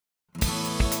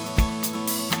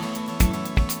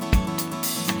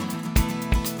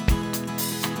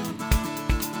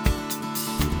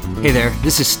Hey there,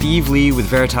 this is Steve Lee with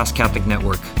Veritas Catholic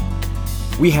Network.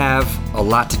 We have a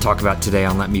lot to talk about today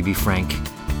on Let Me Be Frank.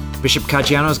 Bishop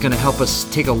Caggiano is going to help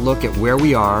us take a look at where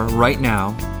we are right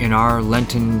now in our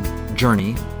Lenten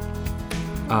journey.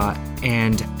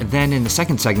 And then in the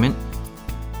second segment,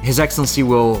 His Excellency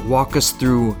will walk us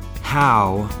through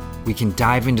how we can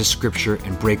dive into Scripture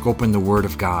and break open the Word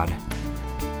of God.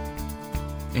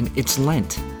 And it's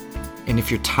Lent. And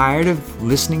if you're tired of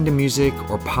listening to music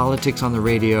or politics on the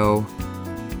radio,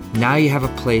 now you have a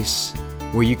place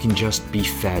where you can just be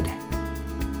fed.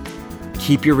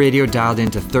 Keep your radio dialed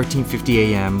into 1350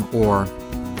 AM or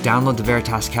download the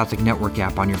Veritas Catholic Network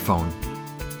app on your phone.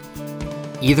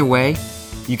 Either way,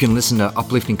 you can listen to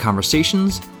uplifting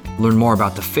conversations, learn more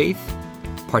about the faith,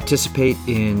 participate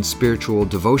in spiritual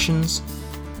devotions.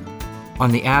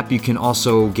 On the app, you can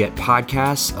also get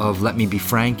podcasts of Let Me Be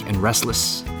Frank and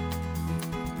Restless.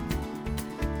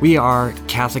 We are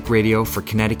Catholic radio for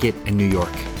Connecticut and New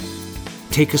York.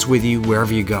 Take us with you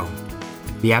wherever you go.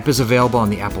 The app is available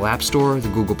on the Apple App Store, the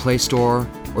Google Play Store,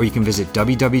 or you can visit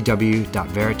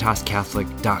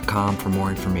www.veritascatholic.com for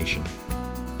more information.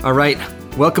 All right,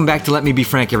 welcome back to Let Me Be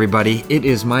Frank, everybody. It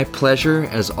is my pleasure,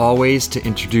 as always, to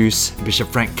introduce Bishop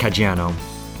Frank Caggiano.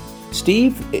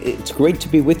 Steve, it's great to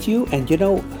be with you, and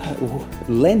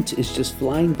Lent is just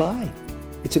flying by.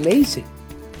 It's amazing.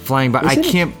 Flying by.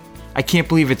 I can't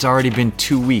believe it's already been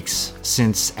 2 weeks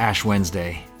since Ash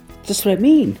Wednesday. That's what I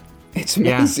mean. It's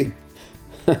amazing.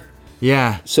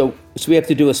 Yeah. So we have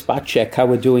to do a spot check how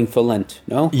we're doing for Lent,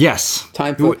 no? Yes.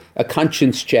 Time for a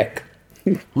conscience check.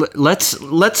 Let's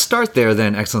start there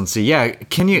then, Excellency. Yeah.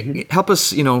 Can you help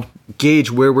us,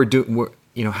 gauge where we're doing,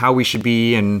 how we should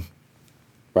be and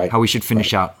how we should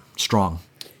finish out strong?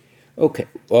 Okay.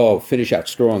 Oh, finish out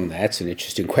strong. That's an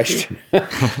interesting question.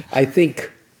 I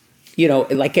think,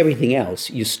 like everything else,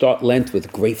 you start Lent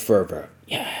with great fervor.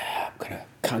 Yeah, I'm going to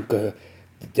conquer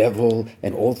the devil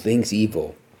and all things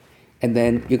evil. And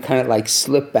then you kind of like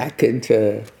slip back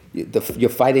into, you're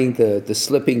fighting the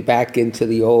slipping back into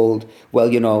the old,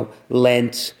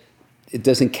 Lent, it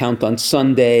doesn't count on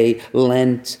Sunday.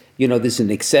 Lent, there's an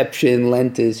exception.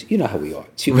 Lent is, how we are.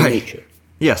 It's human nature.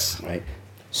 Yes. Right.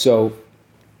 So,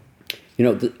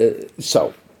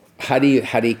 so how do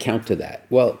you counter that?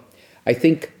 Well, I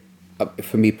think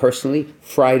for me personally,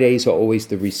 Fridays are always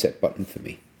the reset button for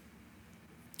me.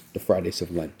 The Fridays of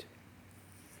Lent.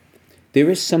 There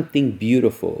is something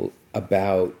beautiful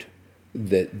about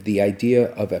the idea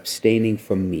of abstaining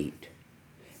from meat.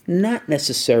 Not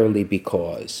necessarily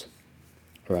because,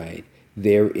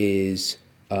 there is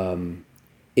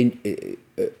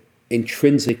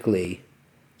intrinsically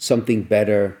something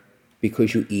better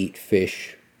because you eat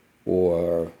fish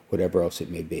or whatever else it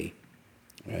may be,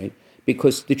 right?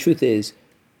 Because the truth is,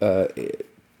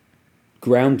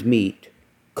 ground meat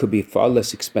could be far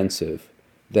less expensive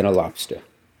than a lobster,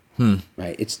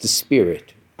 right? It's the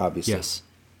spirit, obviously. Yes.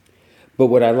 But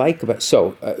what I like about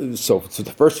so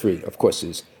the first three, of course,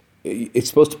 is it's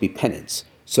supposed to be penance.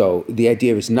 So the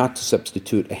idea is not to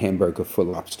substitute a hamburger for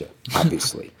lobster.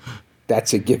 Obviously,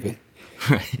 that's a given.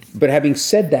 Right. But having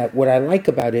said that, what I like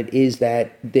about it is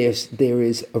that there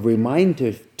is a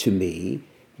reminder to me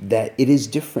that it is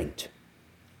different.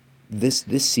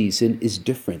 This season is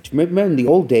different. Remember in the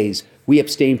old days, we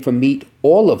abstained from meat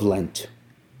all of Lent.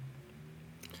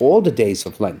 All the days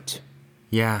of Lent.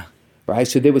 Yeah. Right?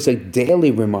 So there was a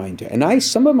daily reminder. And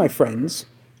some of my friends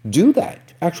do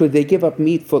that. Actually, they give up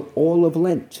meat for all of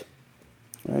Lent.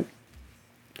 Right?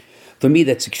 For me,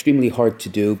 that's extremely hard to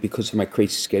do because of my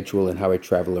crazy schedule and how I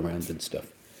travel around and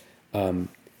stuff.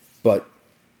 But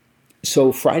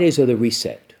so Fridays are the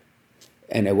reset.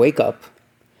 And I wake up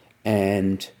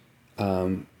and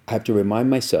I have to remind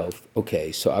myself,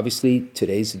 okay, so obviously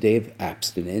today's the day of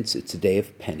abstinence. It's a day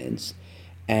of penance.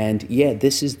 And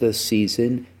this is the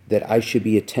season that I should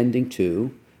be attending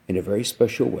to in a very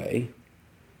special way,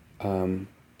 the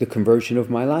conversion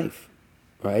of my life,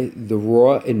 right? The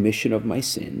raw admission of my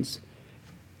sins,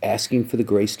 asking for the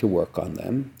grace to work on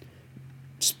them,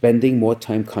 spending more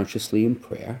time consciously in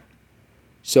prayer.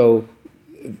 So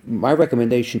my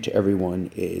recommendation to everyone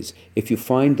is if you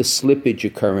find the slippage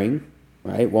occurring,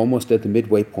 right, we're almost at the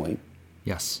midway point.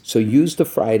 Yes. So use the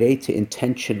Friday to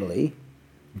intentionally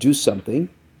do something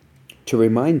to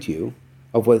remind you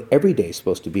of what every day is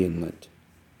supposed to be in Lent.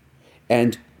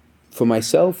 And for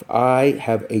myself, I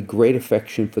have a great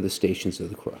affection for the Stations of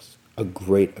the Cross, a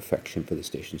great affection for the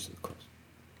Stations of the Cross.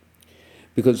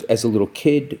 Because as a little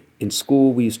kid in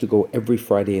school, we used to go every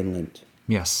Friday in Lent.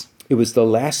 Yes. It was the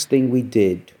last thing we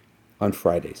did on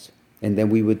Fridays, and then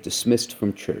we were dismissed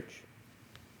from church.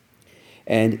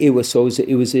 And it was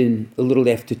in a little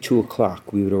after 2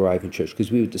 o'clock we would arrive in church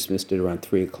because we were dismissed at around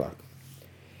 3 o'clock.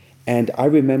 And I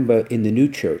remember in the new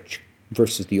church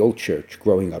versus the old church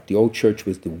growing up. The old church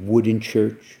was the wooden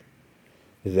church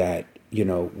that,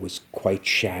 was quite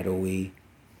shadowy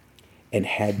and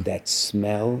had that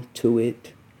smell to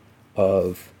it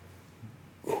of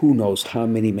who knows how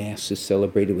many masses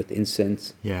celebrated with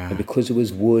incense. Yeah. And because it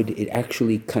was wood, it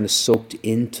actually kind of soaked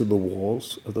into the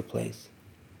walls of the place.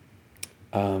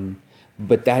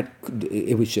 But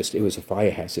it was a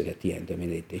fire hazard at the end. I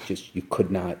mean, you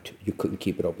couldn't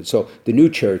keep it open. So the new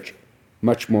church,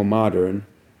 much more modern,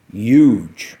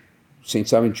 huge. St.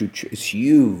 Simon Jude Church is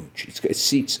huge. It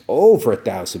seats over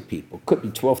 1,000 people. Could be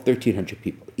 1,300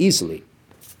 people, easily.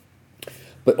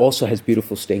 But also has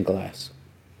beautiful stained glass.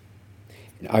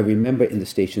 And I remember in the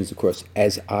Stations of the Cross,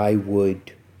 as I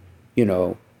would,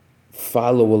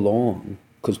 follow along,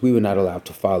 because we were not allowed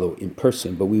to follow in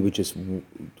person, but we would just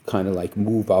kind of like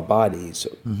move our bodies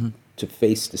to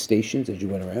face the stations as you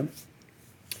went around.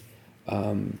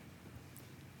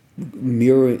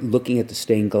 Looking at the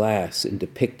stained glass and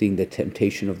depicting the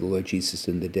temptation of the Lord Jesus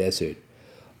in the desert,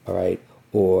 all right,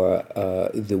 or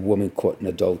the woman caught in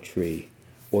adultery,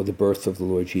 or the birth of the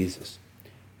Lord Jesus.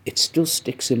 It still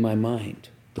sticks in my mind.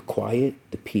 The quiet,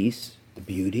 the peace, the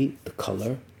beauty, the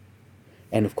color,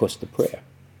 and of course the prayer.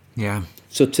 Yeah.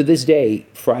 So to this day,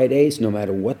 Fridays, no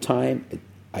matter what time,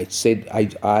 I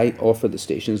offer the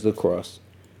Stations of the Cross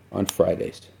on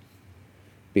Fridays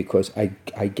because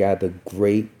I gather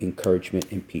great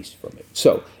encouragement and peace from it.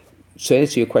 So to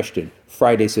answer your question,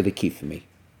 Fridays are the key for me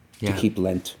to keep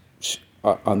Lent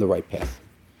on the right path.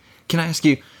 Can I ask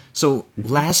you, so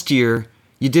last year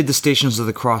you did the Stations of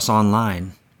the Cross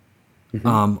online.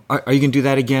 Are you going to do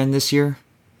that again this year?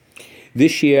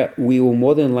 This year, we will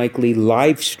more than likely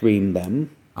live stream them,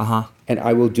 and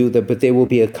I will do that, but there will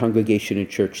be a congregation in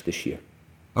church this year.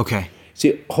 Okay.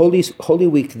 See, Holy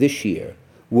Week this year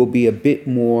will be a bit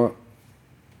more,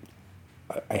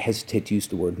 I hesitate to use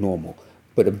the word normal,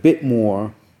 but a bit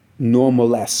more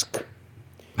normal-esque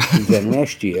than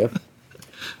last year,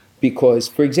 because,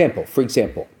 for example,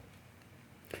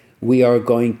 we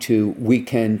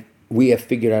have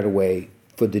figured out a way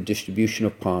for the distribution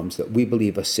of palms that we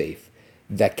believe are safe,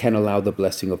 that can allow the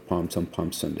blessing of palms on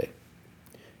Palm Sunday,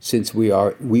 since we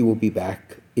will be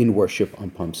back in worship on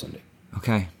Palm Sunday.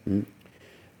 Okay.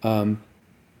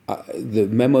 The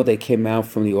memo that came out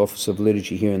from the Office of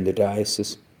Liturgy here in the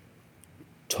diocese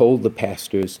told the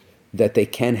pastors that they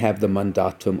can have the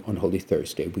mandatum on Holy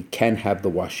Thursday. We can have the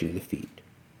washing of the feet,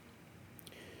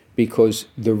 because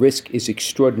the risk is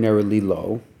extraordinarily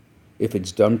low if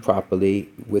it's done properly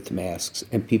with masks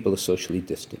and people are socially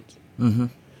distant.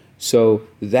 So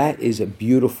that is a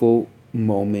beautiful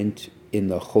moment in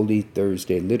the Holy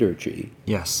Thursday liturgy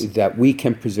that we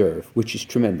can preserve, which is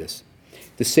tremendous.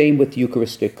 The same with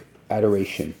Eucharistic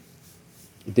adoration.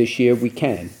 This year we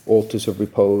can. Altars of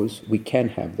repose, we can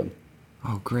have them.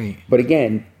 Oh, great. But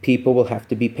again, people will have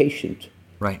to be patient.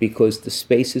 Right. Because the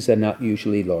spaces are not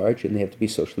usually large and they have to be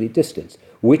socially distanced,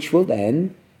 which will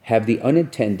then have the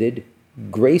unintended,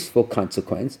 graceful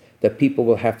consequence that people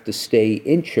will have to stay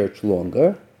in church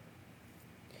longer,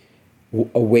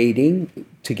 awaiting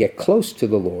to get close to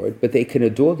the Lord, but they can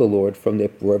adore the Lord from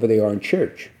wherever they are in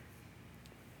church.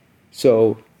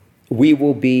 So we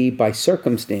will be, by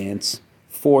circumstance,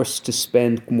 forced to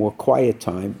spend more quiet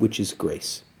time, which is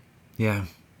grace. Yeah.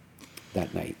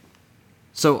 That night.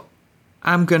 So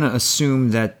I'm going to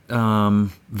assume that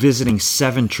visiting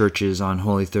 7 churches on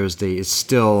Holy Thursday is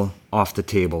still off the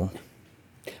table.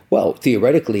 Well,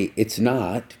 theoretically, it's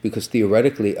not, because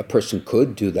theoretically a person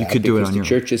could do that. You could do it on your own.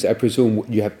 Churches, I presume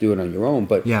you have to do it on your own.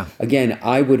 But again,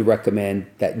 I would recommend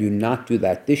that you not do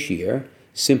that this year,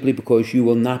 simply because you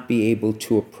will not be able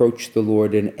to approach the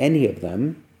Lord in any of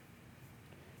them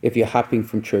if you're hopping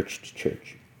from church to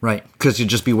church. Right, because you'd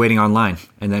just be waiting online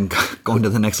and then going to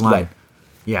the next line. Right.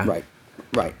 Yeah.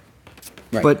 Right.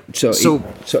 But so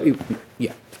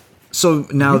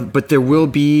now, but there will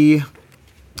be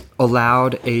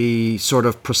allowed a sort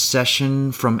of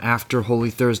procession from after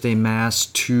Holy Thursday Mass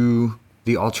to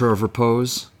the altar of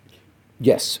repose?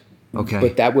 Yes. Okay.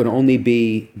 But that would only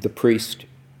be the priest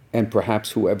and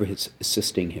perhaps whoever is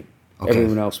assisting him. Okay.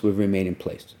 Everyone else would remain in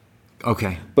place.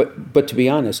 Okay. But to be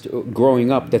honest,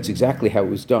 growing up, that's exactly how it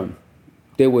was done.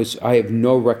 I have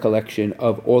no recollection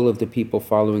of all of the people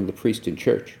following the priest in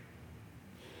church.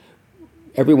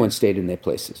 Everyone stayed in their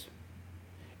places.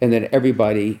 And then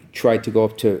everybody tried to go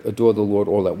up to adore the Lord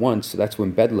all at once. So that's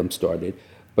when Bedlam started.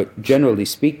 But generally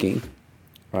speaking,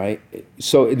 right,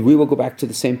 so we will go back to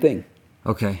the same thing.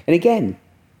 Okay. And again,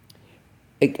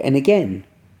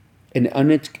 an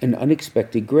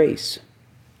unexpected grace,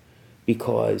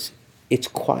 because it's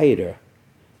quieter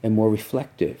and more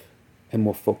reflective and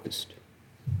more focused.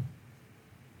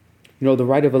 You know, the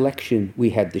right of election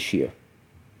we had this year,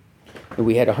 and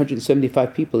we had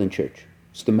 175 people in church.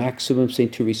 It's the maximum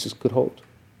St. Teresa's could hold.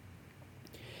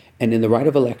 And in the right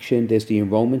of election, there's the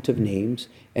enrollment of names,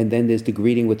 and then there's the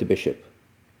greeting with the bishop.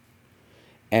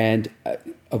 And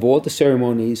of all the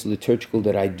ceremonies liturgical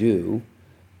that I do,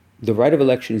 the rite of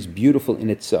election is beautiful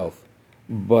in itself,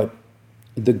 but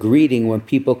the greeting, when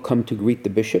people come to greet the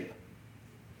bishop,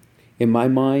 in my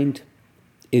mind,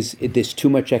 there's too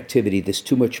much activity, there's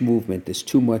too much movement, there's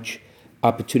too much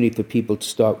opportunity for people to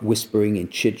start whispering and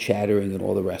chit-chattering and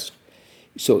all the rest.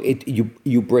 So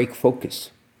you break focus.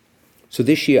 So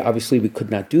this year, obviously, we could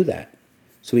not do that.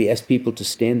 So we asked people to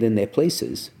stand in their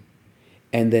places,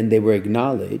 and then they were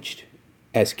acknowledged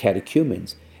as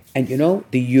catechumens. And you know,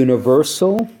 the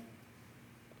universal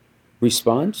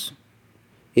response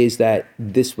is that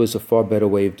this was a far better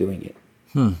way of doing it.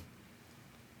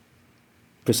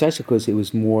 Precisely because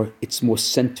it's more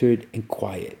centered and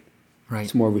quiet. Right.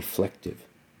 It's more reflective.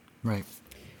 Right.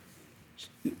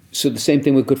 So the same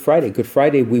thing with Good Friday. Good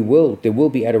Friday, there will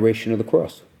be adoration of the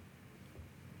cross.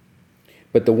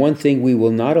 But the one thing we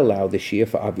will not allow this year,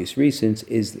 for obvious reasons,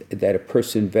 is that a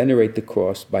person venerate the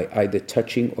cross by either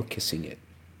touching or kissing it.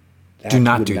 That do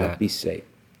not would do not that. be safe.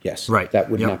 Yes. Right. That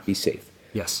would Yep. not be safe.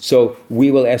 Yes. So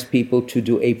we will ask people to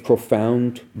do a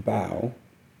profound bow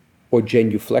or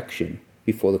genuflection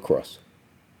before the cross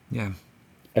Yeah.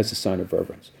 as a sign of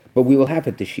reverence. But we will have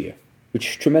it this year, which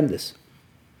is tremendous.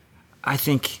 I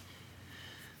think,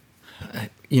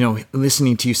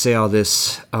 listening to you say all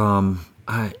this,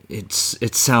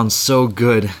 it sounds so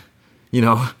good,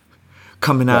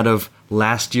 coming out of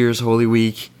last year's Holy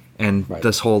Week and Right.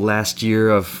 this whole last year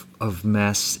of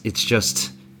Mass. It's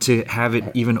just to have it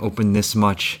even open this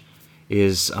much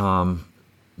is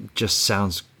just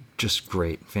sounds just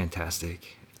great,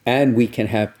 fantastic. And we can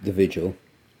have the vigil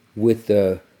with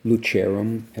the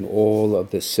Lucerum and all of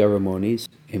the ceremonies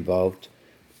involved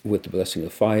with the blessing of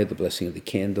the fire, the blessing of the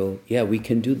candle. Yeah, we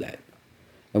can do that.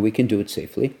 And we can do it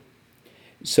safely.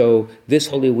 So this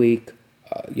Holy Week,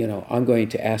 I'm going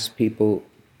to ask people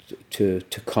to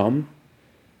come.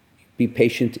 Be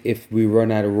patient if we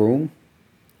run out of room,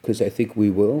 because I think we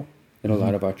will in a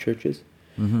lot of our churches.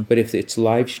 Mm-hmm. But if it's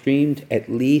live streamed, at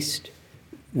least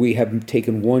we have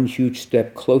taken one huge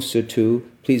step closer to,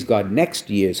 please God, next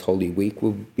year's Holy Week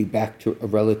will be back to a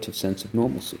relative sense of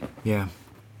normalcy. Yeah.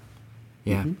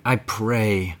 Yeah. Mm-hmm. I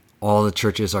pray all the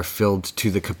churches are filled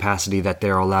to the capacity that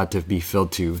they're allowed to be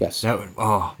filled to. Yes.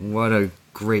 What a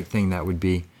great thing that would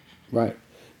be. Right.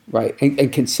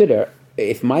 And consider,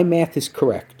 if my math is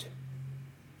correct,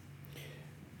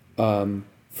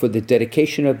 for the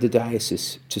dedication of the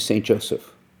diocese to St.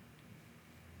 Joseph,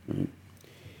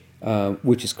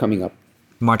 which is coming up.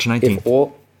 March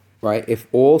 19th. If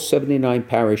all 79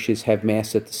 parishes have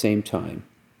Mass at the same time,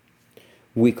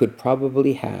 we could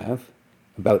probably have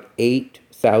about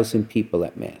 8,000 people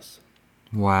at Mass.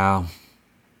 Wow.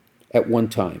 At one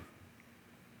time.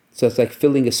 So it's like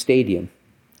filling a stadium.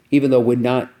 Even though we're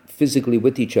not physically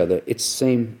with each other, it's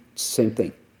the same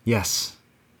thing. Yes.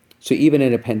 So even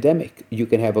in a pandemic, you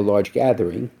can have a large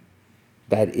gathering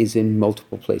that is in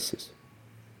multiple places.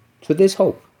 So there's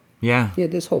hope. Yeah. Yeah,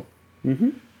 there's hope. Mm-hmm.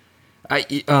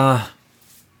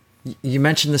 You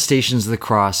mentioned the Stations of the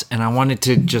Cross, and I wanted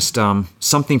to just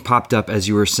something popped up as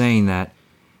you were saying that,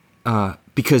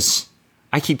 because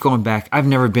I keep going back. I've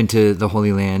never been to the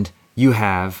Holy Land. You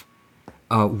have.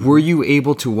 Were you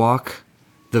able to walk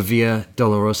the Via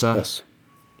Dolorosa?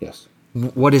 Yes.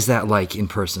 What is that like in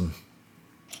person?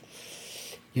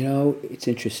 It's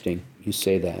interesting you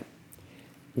say that.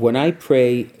 When I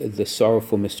pray the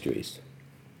Sorrowful Mysteries,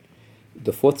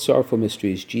 the fourth Sorrowful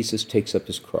Mystery is Jesus takes up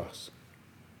his cross.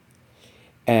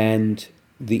 And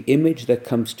the image that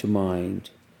comes to mind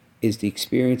is the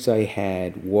experience I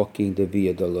had walking the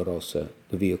Via Dolorosa,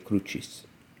 the Via Crucis,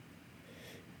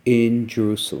 in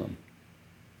Jerusalem.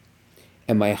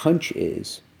 And my hunch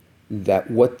is that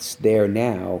what's there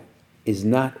now is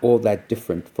not all that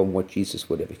different from what Jesus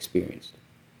would have experienced.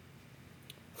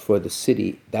 For the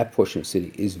city, that portion of the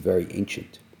city is very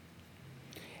ancient.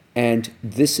 And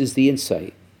this is the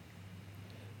insight.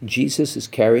 Jesus is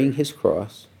carrying his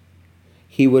cross.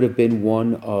 He would have been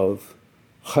one of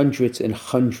hundreds and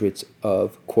hundreds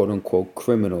of quote-unquote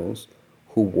criminals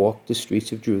who walked the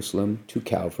streets of Jerusalem to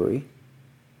Calvary,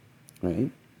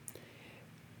 right?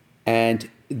 And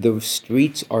the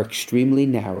streets are extremely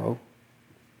narrow,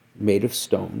 made of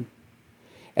stone,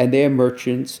 and they're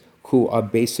merchants who are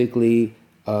basically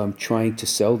trying to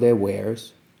sell their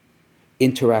wares,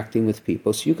 interacting with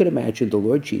people. So you could imagine the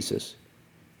Lord Jesus,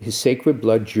 his sacred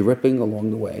blood dripping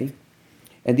along the way,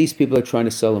 and these people are trying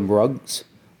to sell him rugs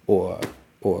or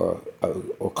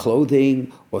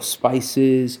clothing or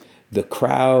spices, the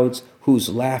crowds, who's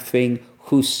laughing,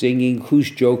 who's singing,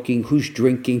 who's joking, who's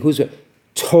drinking, who's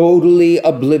totally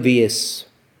oblivious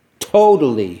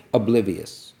to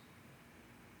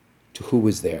who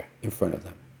was there in front of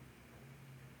them.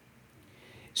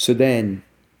 So then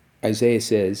Isaiah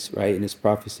says, right, in his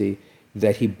prophecy,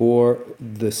 that he bore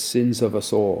the sins of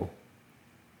us all.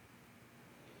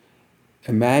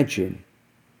 Imagine,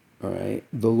 all right,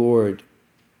 the Lord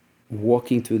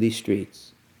walking through these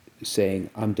streets saying,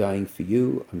 I'm dying for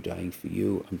you, I'm dying for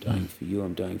you, I'm dying for you,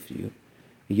 I'm dying for you.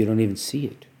 And you don't even see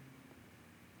it.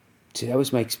 See, that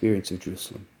was my experience of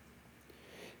Jerusalem.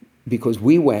 Because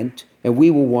we went, and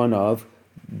we were one of,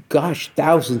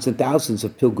 thousands and thousands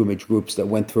of pilgrimage groups that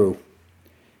went through.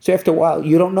 So after a while,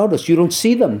 you don't notice, you don't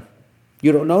see them,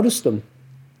 you don't notice them.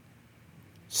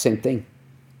 Same thing.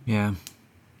 Yeah.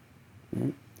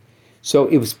 Right? So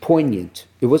it was poignant.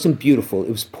 It wasn't beautiful,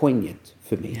 it was poignant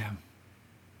for me. Yeah.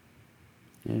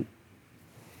 Right?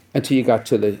 Until you got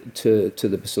to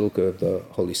the Basilica of the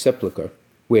Holy Sepulchre,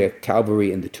 where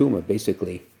Calvary and the tomb are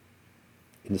basically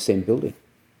in the same building.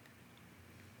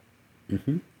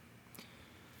 Mm-hmm.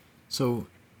 So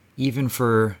even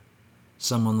for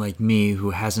someone like me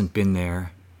who hasn't been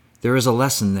there, there is a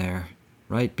lesson there,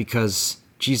 right? Because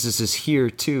Jesus is here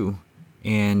too,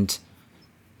 and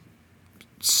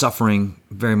suffering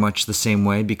very much the same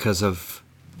way because of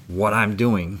what I'm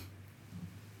doing.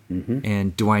 Mm-hmm.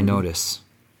 And do I notice?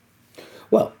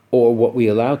 Well, or what we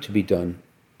allow to be done.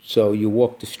 So you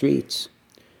walk the streets,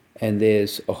 and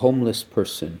there's a homeless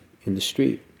person in the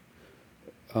street.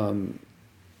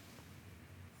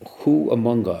 Who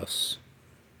among us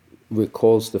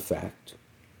recalls the fact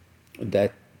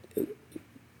that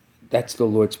that's the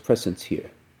Lord's presence here,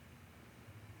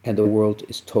 and the world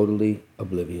is totally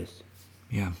oblivious?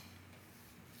 Yeah.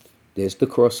 There's the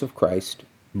cross of Christ.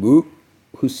 Who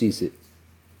sees it?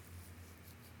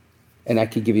 And I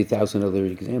could give you 1,000 other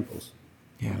examples.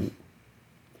 Yeah. Right?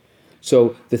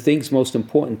 So the things most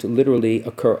important literally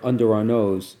occur under our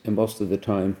nose, and most of the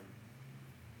time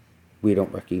we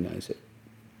don't recognize it.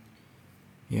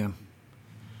 Yeah.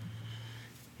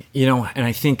 You know, and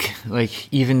I think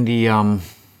like even the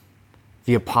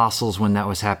apostles, when that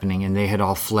was happening, and they had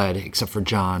all fled except for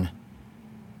John,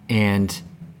 and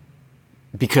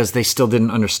because they still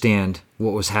didn't understand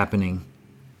what was happening,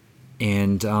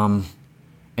 and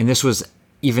this was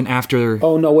even after.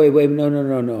 Oh no! Wait!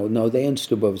 No! They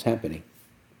understood what was happening.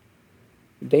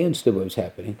 They understood what was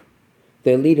happening.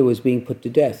 Their leader was being put to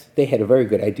death. They had a very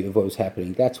good idea of what was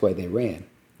happening. That's why they ran.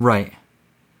 Right.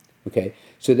 Okay,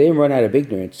 so they didn't run out of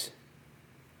ignorance.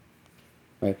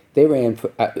 Right? They ran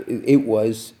for. It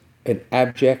was an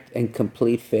abject and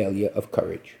complete failure of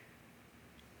courage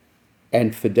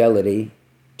and fidelity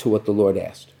to what the Lord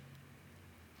asked.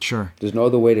 Sure. There's no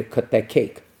other way to cut that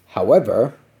cake.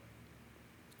 However,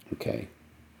 okay,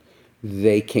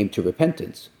 they came to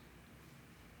repentance.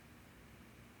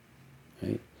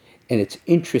 Right? And it's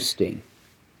interesting.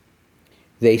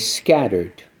 They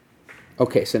scattered.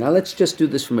 Okay, so now let's just do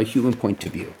this from a human point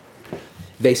of view.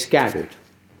 They scattered.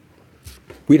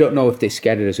 We don't know if they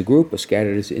scattered as a group or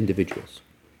scattered as individuals.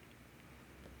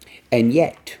 And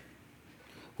yet,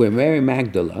 when Mary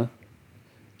Magdalene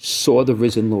saw the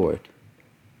risen Lord,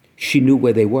 she knew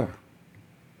where they were.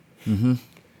 Mm-hmm.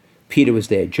 Peter was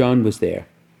there. John was there.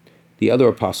 The other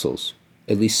apostles,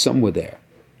 at least some were there.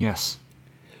 Yes.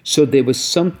 So there was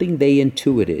something they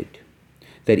intuited,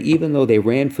 that even though they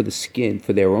ran for the skin,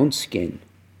 for their own skin,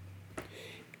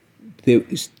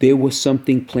 there was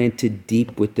something planted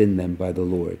deep within them by the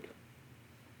Lord,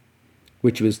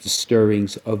 which was the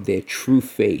stirrings of their true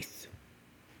faith.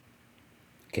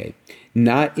 Okay,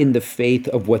 not in the faith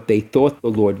of what they thought the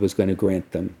Lord was going to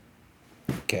grant them.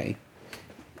 Okay,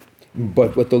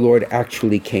 but what the Lord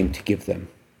actually came to give them.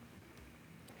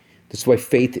 That's why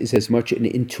faith is as much an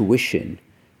intuition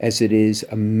as it is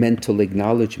a mental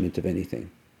acknowledgement of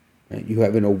anything. Right? You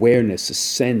have an awareness, a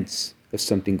sense of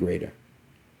something greater.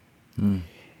 Mm.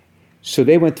 So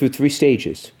they went through 3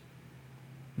 stages.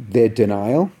 Their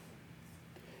denial,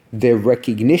 their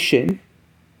recognition,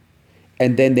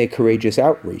 and then their courageous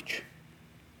outreach.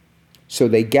 So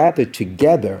they gathered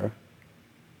together,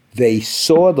 they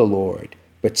saw the Lord,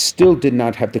 but still did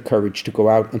not have the courage to go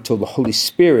out until the Holy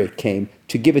Spirit came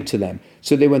to give it to them.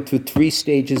 So they went through 3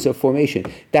 stages of formation.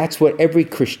 That's what every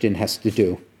Christian has to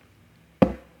do.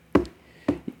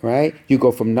 Right? You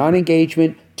go from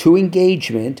non-engagement to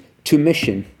engagement to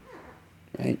mission.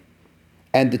 Right?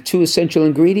 And the 2 essential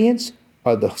ingredients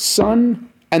are the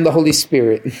Son and the Holy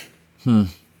Spirit to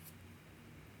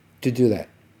do that.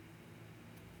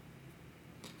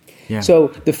 Yeah. So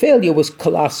the failure was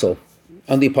colossal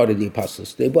on the part of the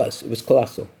apostles. It was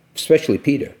colossal, especially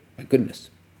Peter. My goodness.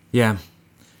 Yeah.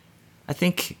 I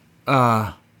think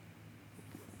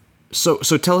so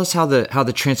tell us how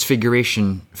the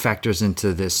transfiguration factors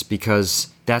into this, because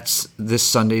that's this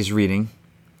Sunday's reading.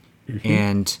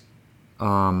 And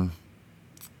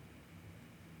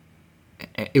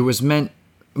it was meant,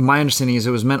 my understanding is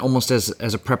it was meant almost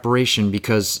as a preparation,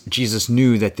 because Jesus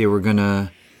knew that they were going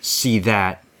to see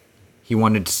that. He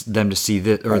wanted them to see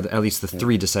this, or at least the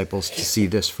three disciples to see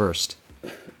this first.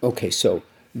 Okay, so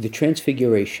the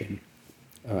transfiguration,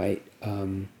 all right,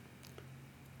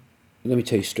 let me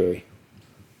tell you a story.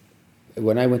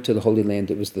 When I went to the Holy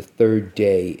Land, it was the third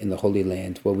day in the Holy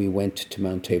Land where we went to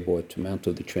Mount Tabor, to Mount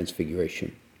of the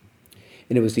Transfiguration.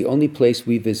 And it was the only place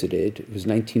we visited, it was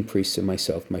 19 priests and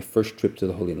myself, my first trip to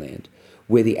the Holy Land,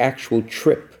 where the actual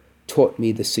trip taught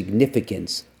me the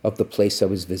significance of the place I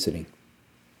was visiting.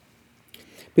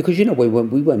 Because, you know, when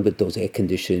we went with those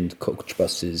air-conditioned coach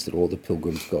buses that all the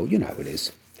pilgrims go, you know how it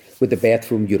is. With the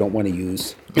bathroom you don't want to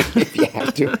use if you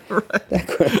have to.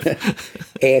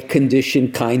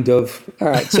 Air-conditioned, kind of. All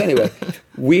right, so anyway,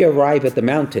 we arrive at the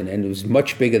mountain, and it was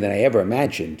much bigger than I ever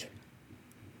imagined.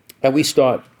 And we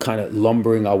start kind of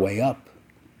lumbering our way up.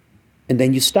 And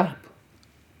then you stop.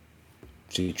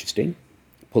 It's interesting.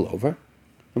 Pull over.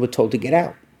 And we're told to get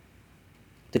out.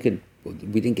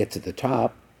 We didn't get to the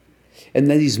top. And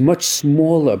then these much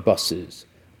smaller buses,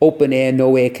 open air,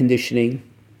 no air conditioning,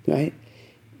 right?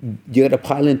 You got to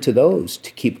pile into those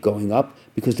to keep going up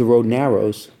because the road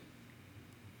narrows.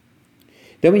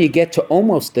 Then when you get to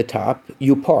almost the top,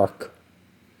 you park.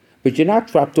 But you're not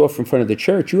dropped off in front of the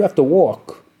church. You have to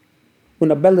walk.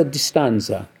 Una bella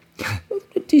distanza.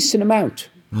 A decent amount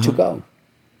to go.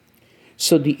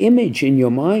 So the image in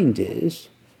your mind is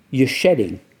you're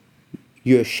shedding.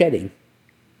 You're shedding.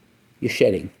 You're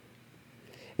shedding.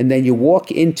 And then you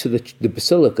walk into the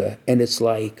basilica, and it's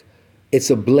like, it's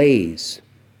ablaze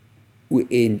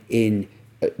in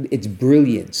its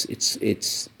brilliance.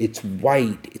 It's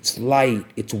white, it's light,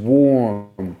 it's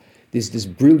warm. There's this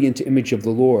brilliant image of the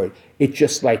Lord. It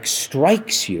just like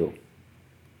strikes you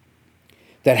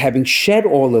that having shed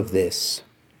all of this,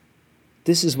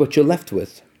 this is what you're left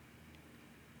with.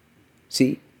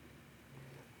 See?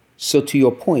 So to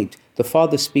your point, the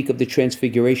fathers speak of the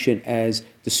transfiguration as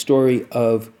the story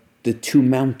of the two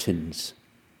mountains.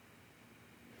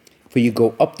 For you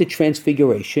go up the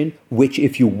transfiguration, which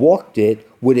if you walked it,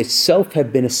 would itself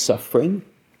have been a suffering,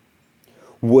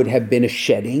 would have been a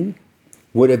shedding,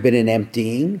 would have been an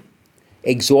emptying,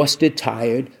 exhausted,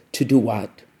 tired, to do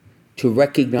what? To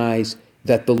recognize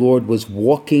that the Lord was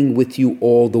walking with you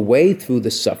all the way through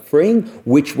the suffering,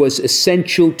 which was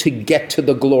essential to get to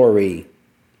the glory.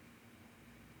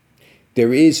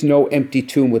 There is no empty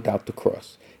tomb without the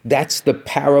cross. That's the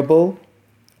parable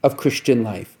of Christian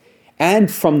life. And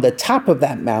from the top of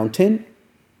that mountain,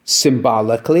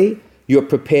 symbolically, you're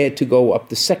prepared to go up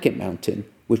the second mountain,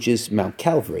 which is Mount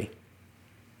Calvary,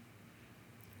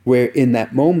 where in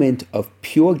that moment of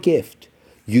pure gift,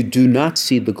 you do not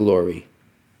see the glory.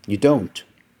 You don't,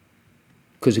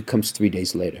 because it comes 3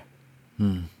 days later.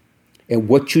 And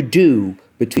what you do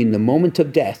between the moment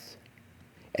of death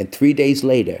and 3 days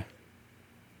later,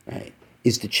 right,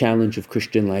 is the challenge of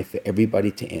Christian life for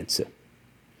everybody to answer.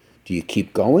 Do you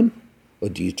keep going, or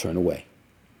do you turn away?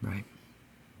 Right.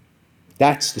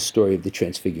 That's the story of the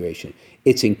Transfiguration.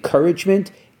 It's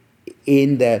encouragement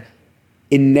in the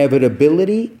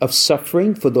inevitability of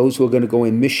suffering for those who are going to go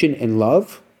in mission and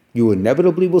love. You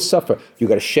inevitably will suffer. You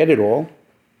got to shed it all.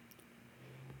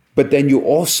 But then you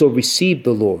also receive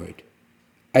the Lord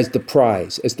as the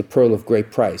prize, as the pearl of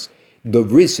great price, the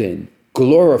risen,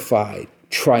 glorified,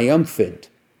 triumphant,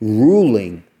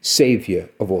 ruling Savior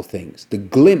of all things, the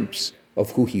glimpse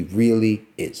of who he really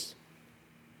is.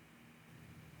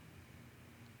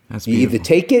 That's You beautiful. either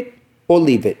take it or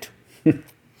leave it.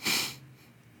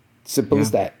 Simple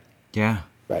as that. Yeah.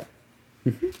 Right.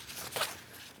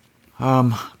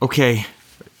 Okay.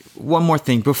 One more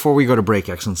thing before we go to break,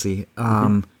 Excellency.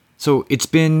 So it's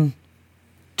been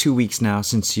 2 weeks now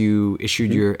since you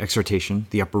issued your exhortation,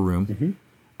 The Upper Room.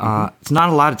 It's not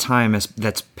a lot of time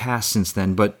that's passed since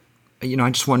then, but I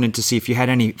just wanted to see if you had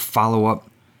any follow-up,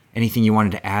 anything you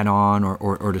wanted to add on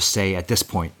or to say at this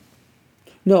point.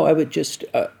 No, I would just,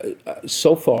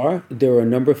 so far, there are a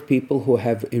number of people who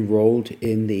have enrolled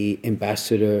in the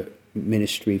Ambassador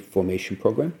Ministry Formation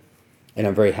Program, and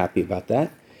I'm very happy about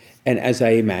that. And as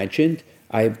I imagined,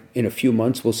 in a few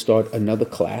months, we'll start another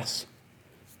class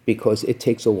because it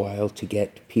takes a while to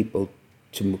get people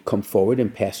to come forward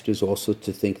and pastors also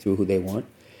to think through who they want.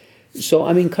 So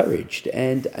I'm encouraged,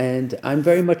 and I'm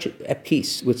very much at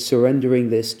peace with surrendering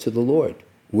this to the Lord.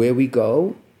 Where we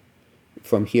go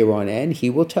from here on in, He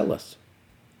will tell us.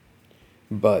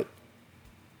 But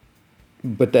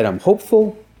that I'm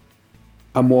hopeful.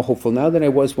 I'm more hopeful now than I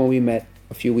was when we met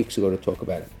a few weeks ago to talk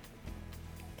about it.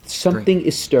 Something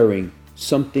is stirring.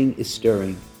 Something is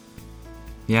stirring.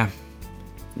 Yeah.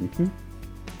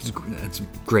 That's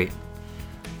great.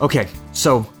 Okay,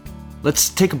 so let's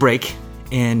take a break.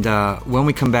 And when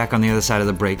we come back on the other side of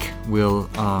the break, we'll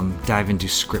dive into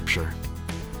Scripture.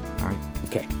 All right?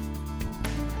 Okay.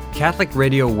 Catholic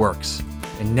radio works,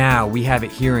 and now we have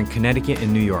it here in Connecticut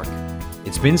and New York.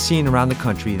 It's been seen around the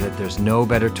country that there's no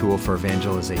better tool for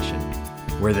evangelization.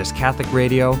 Where there's Catholic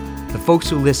radio, the folks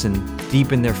who listen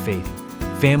deepen their faith,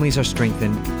 families are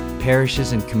strengthened,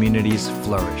 parishes and communities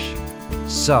flourish.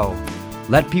 So,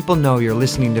 let people know you're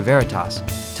listening to Veritas,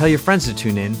 tell your friends to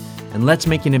tune in, and let's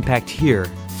make an impact here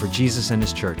for Jesus and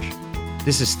His Church.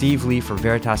 This is Steve Lee for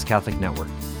Veritas Catholic Network.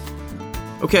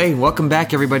 Okay, welcome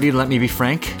back everybody to Let Me Be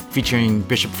Frank, featuring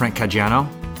Bishop Frank Caggiano.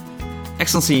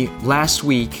 Excellency, last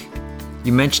week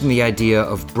you mentioned the idea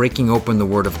of breaking open the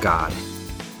Word of God.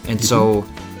 And so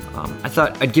I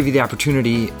thought I'd give you the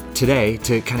opportunity today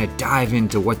to kind of dive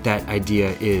into what that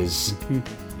idea is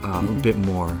a little bit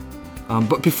more.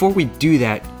 But before we do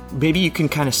that, maybe you can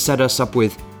kind of set us up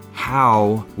with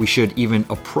how we should even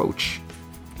approach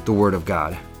the Word of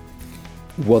God.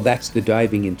 Well, that's the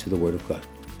diving into the Word of God.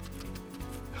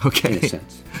 Okay. In a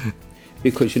sense.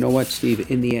 Because you know what, Steve,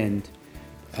 in the end,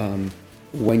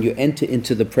 when you enter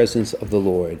into the presence of the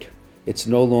Lord, it's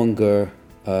no longer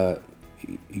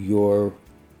you're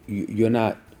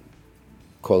not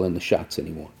calling the shots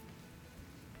anymore.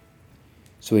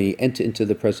 So when you enter into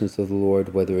the presence of the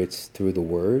Lord, whether it's through the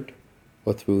Word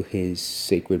or through His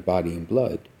sacred body and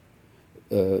blood,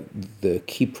 the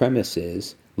key premise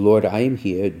is, Lord, I am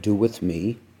here, do with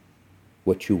me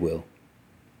what you will.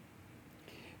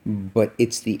 But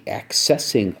it's the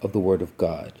accessing of the Word of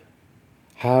God.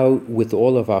 How, with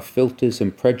all of our filters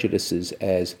and prejudices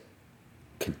as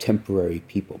contemporary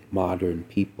people, modern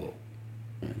people,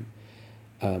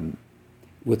 right?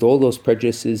 With all those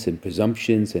prejudices and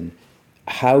presumptions, and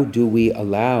how do we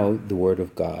allow the Word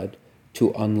of God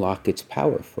to unlock its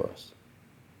power for us?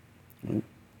 Right?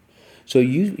 So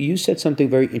you said something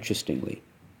very interestingly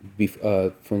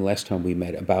from the last time we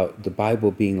met about the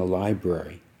Bible being a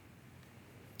library.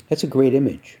 That's a great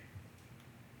image,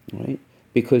 right?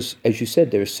 Because, as you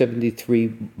said, there are 73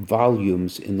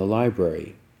 volumes in the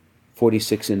library,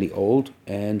 46 in the Old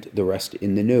and the rest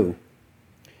in the New.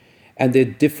 And there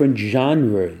are different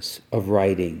genres of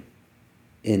writing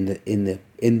in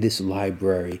this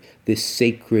library, this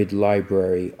sacred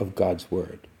library of God's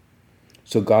Word.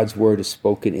 So God's Word is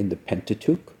spoken in the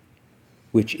Pentateuch,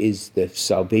 which is the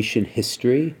salvation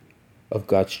history of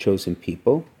God's chosen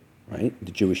people, right?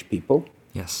 The Jewish people.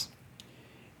 Yes.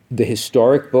 The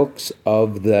historic books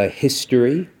of the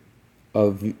history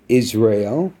of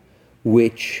Israel,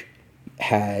 which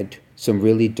had some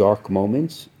really dark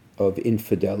moments of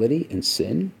infidelity and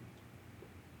sin.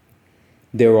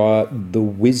 There are the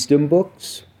wisdom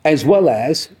books, as well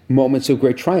as moments of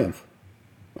great triumph,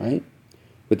 right?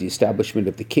 With the establishment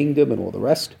of the kingdom and all the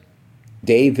rest.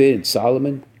 David and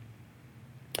Solomon.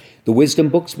 The wisdom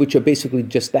books, which are basically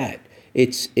just that.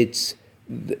 It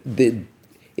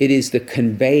is the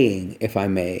conveying, if I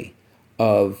may,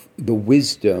 of the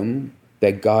wisdom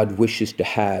that God wishes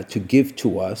to give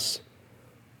to us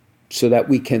so that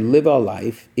we can live our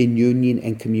life in union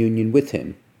and communion with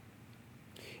Him.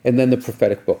 And then the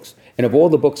prophetic books. And of all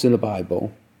the books in the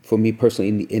Bible, for me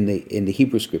personally, in the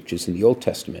Hebrew Scriptures, in the Old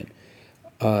Testament,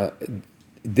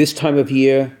 this time of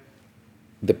year,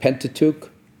 the Pentateuch,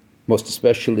 most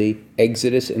especially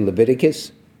Exodus and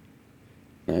Leviticus,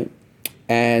 right?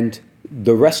 And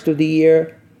the rest of the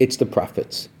year, it's the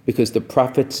prophets, because the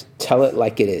prophets tell it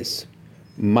like it is.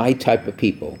 My type of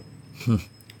people.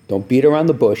 Don't beat around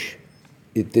the bush.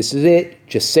 If this is it,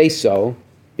 just say so,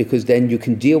 because then you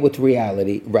can deal with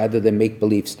reality rather than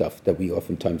make-believe stuff that we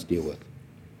oftentimes deal with.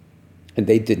 And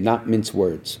they did not mince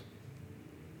words,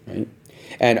 right?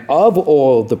 And of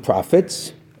all the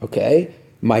prophets, okay,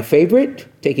 my favorite,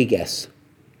 take a guess.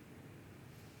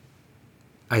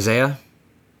 Isaiah?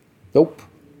 Nope.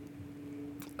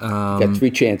 Got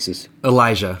 3 chances.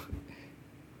 Elijah.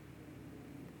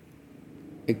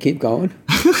 Keep going.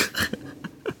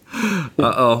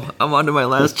 Uh-oh, I'm on to my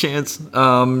last chance.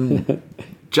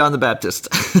 John the Baptist.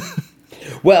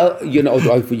 Well, you know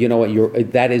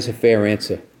what? That is a fair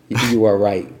answer. You are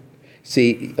right.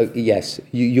 See, yes,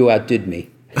 you outdid me.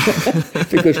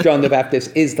 Because John the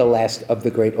Baptist is the last of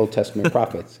the great Old Testament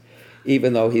prophets,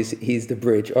 even though he's the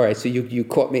bridge. All right, so you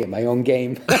caught me at my own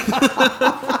game.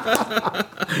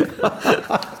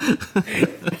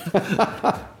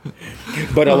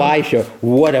 But Elijah,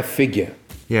 what a figure.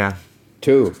 Yeah.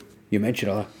 Too. You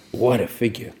mentioned Elijah. What a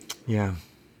figure. Yeah.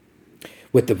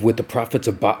 With the prophets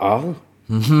of Baal.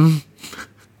 Mm-hmm.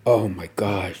 Oh my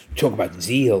gosh. Talk about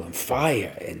zeal and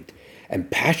fire and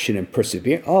passion and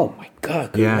perseverance. Oh my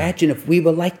God. Can you imagine if we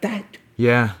were like that?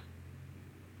 Yeah.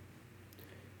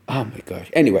 Oh my gosh.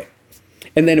 Anyway.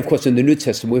 And then, of course, in the New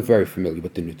Testament, we're very familiar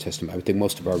with the New Testament. I would think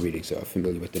most of our readings are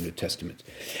familiar with the New Testament.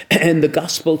 And the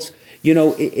Gospels,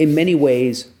 in many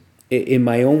ways, in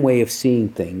my own way of seeing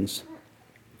things,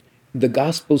 the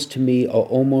Gospels to me are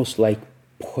almost like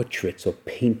portraits or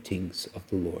paintings of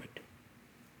the Lord.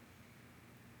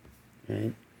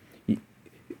 Right?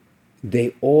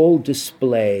 They all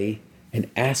display an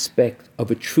aspect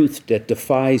of a truth that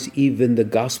defies even the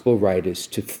Gospel writers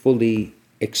to fully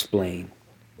explain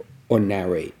or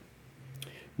narrate.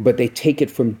 But they take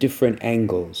it from different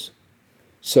angles.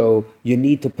 So you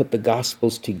need to put the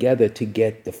Gospels together to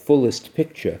get the fullest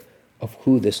picture of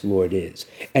who this Lord is.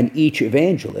 And each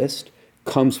evangelist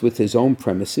comes with his own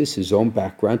premises, his own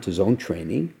background, his own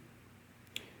training,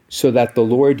 so that the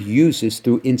Lord uses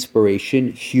through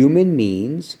inspiration human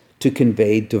means to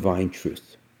convey divine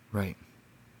truth. Right.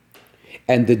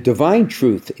 And the divine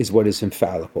truth is what is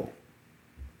infallible.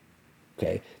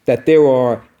 Okay? That there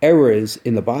are errors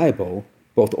in the Bible,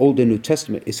 both Old and New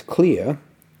Testament, is clear,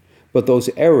 but those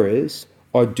errors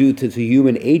are due to the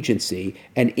human agency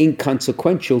and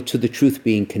inconsequential to the truth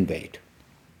being conveyed.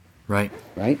 Right.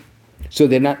 Right? So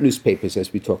they're not newspapers,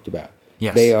 as we talked about.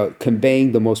 Yes. They are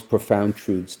conveying the most profound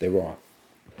truths there are.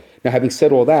 Now, having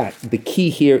said all that, the key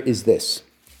here is this.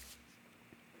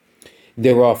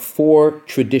 There are 4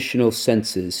 traditional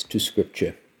senses to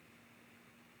Scripture.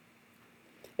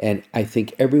 And I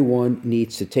think everyone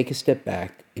needs to take a step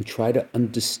back and try to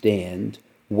understand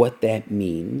what that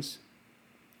means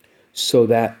so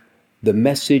that the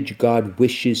message God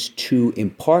wishes to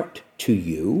impart to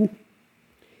you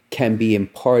can be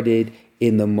imparted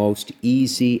in the most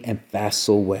easy and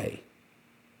facile way.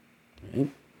 Right?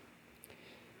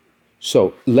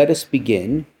 So let us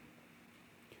begin.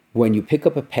 When you pick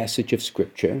up a passage of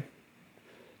Scripture,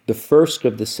 the first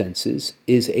of the senses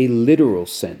is a literal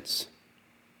sense.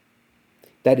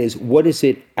 That is, what is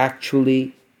it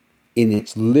actually, in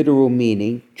its literal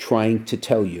meaning, trying to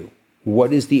tell you?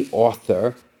 What is the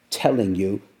author telling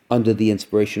you under the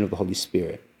inspiration of the Holy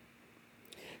Spirit?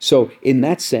 So, in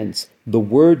that sense, the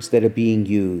words that are being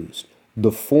used,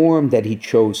 the form that he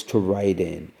chose to write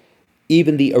in,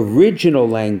 even the original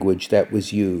language that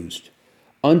was used,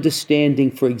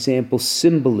 understanding, for example,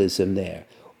 symbolism there,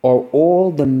 are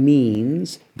all the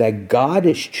means that God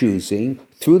is choosing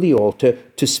through the altar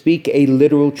to speak a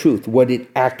literal truth, what it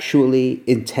actually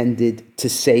intended to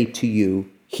say to you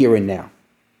here and now.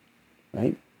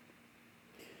 Right?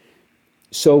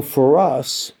 So for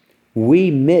us, we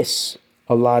miss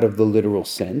a lot of the literal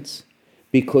sense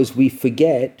because we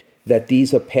forget that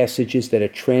these are passages that are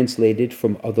translated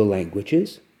from other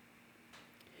languages,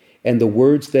 and the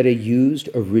words that are used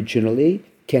originally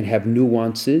can have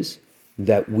nuances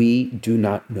that we do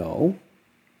not know.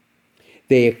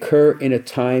 They occur in a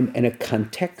time and a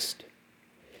context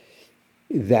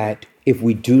that if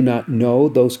we do not know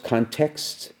those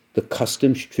contexts, the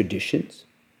customs, traditions,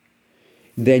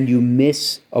 then you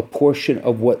miss a portion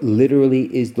of what literally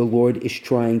is the Lord is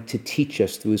trying to teach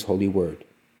us through his holy word.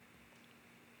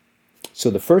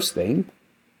 So the first thing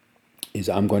is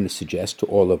I'm going to suggest to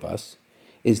all of us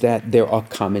is that there are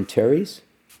commentaries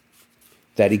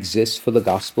that exist for the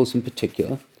Gospels in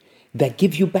particular that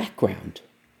give you background.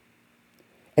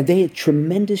 And they are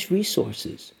tremendous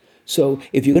resources. So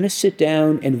if you're going to sit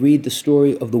down and read the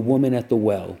story of the woman at the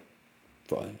well,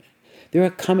 there are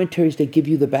commentaries that give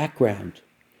you the background,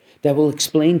 that will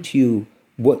explain to you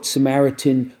what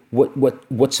Samaritan,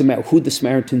 who the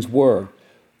Samaritans were,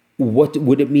 what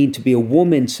would it mean to be a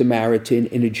woman Samaritan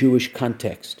in a Jewish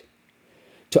context,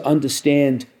 to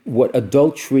understand what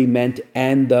adultery meant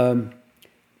and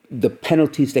the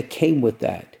penalties that came with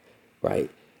that, right?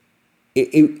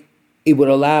 It would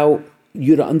allow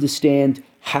you to understand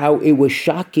how it was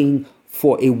shocking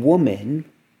for a woman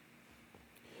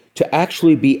to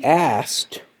actually be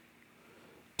asked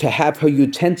to have her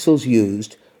utensils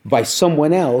used by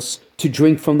someone else to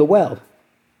drink from the well.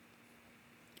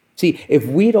 See, if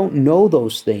we don't know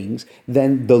those things,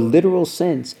 then the literal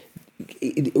sense,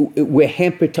 we're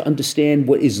hampered to understand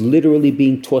what is literally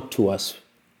being taught to us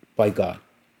by God.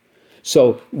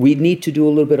 So we need to do a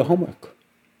little bit of homework.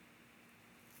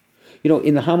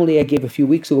 In the homily I gave a few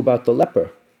weeks ago about the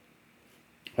leper,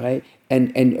 right?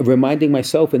 And reminding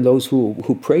myself and those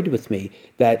who prayed with me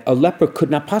that a leper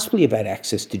could not possibly have had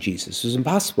access to Jesus. It was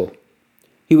impossible.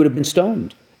 He would have been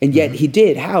stoned. And yet he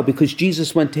did. How? Because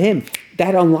Jesus went to him.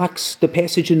 That unlocks the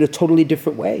passage in a totally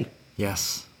different way.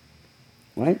 Yes.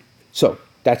 Right? So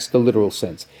that's the literal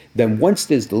sense. Then once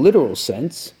there's the literal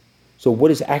sense, so what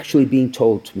is actually being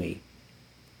told to me?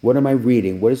 What am I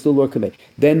reading? What is the Lord command?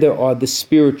 Then there are the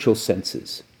spiritual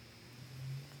senses,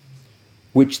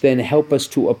 which then help us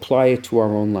to apply it to our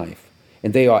own life.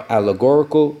 And they are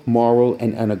allegorical, moral,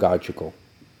 and anagogical.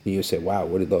 And you say, wow,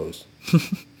 what are those?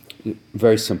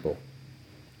 Very simple.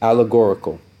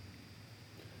 Allegorical.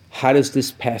 How does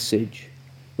this passage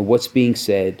and what's being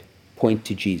said point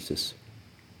to Jesus?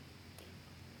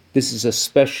 This is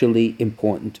especially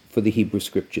important for the Hebrew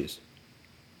Scriptures.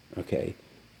 Okay?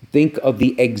 Think of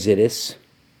the Exodus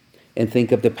and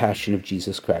think of the Passion of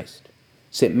Jesus Christ.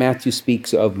 St. Matthew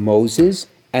speaks of Moses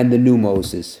and the new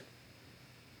Moses.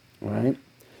 All right?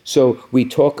 So we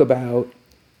talk about,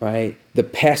 right, the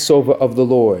Passover of the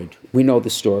Lord. We know the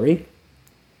story.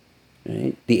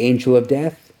 Right? The angel of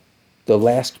death, the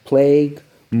last plague,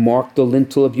 mark the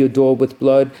lintel of your door with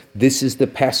blood. This is the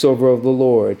Passover of the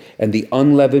Lord. And the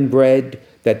unleavened bread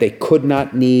that they could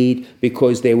not need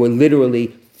because they were literally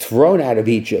thrown out of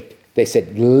Egypt. They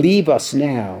said, leave us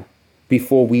now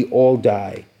before we all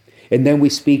die. And then we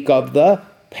speak of the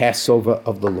Passover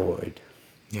of the Lord.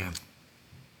 Yeah.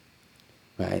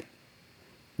 Right?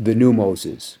 The new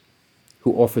Moses,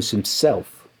 who offers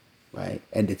himself, right?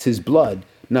 And it's his blood,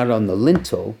 not on the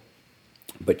lintel,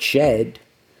 but shed,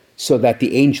 so that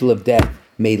the angel of death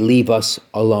may leave us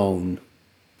alone.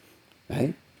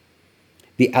 Right?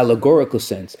 The allegorical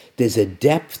sense, there's a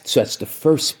depth, so that's the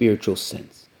first spiritual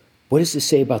sense. What does it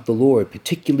say about the Lord,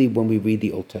 particularly when we read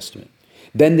the Old Testament?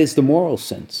 Then there's the moral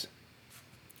sense.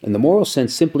 And the moral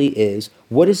sense simply is,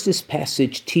 what is this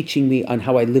passage teaching me on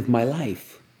how I live my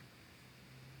life?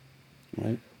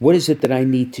 Right? What is it that I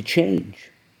need to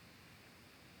change?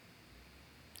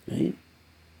 Right?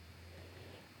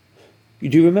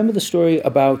 Do you remember the story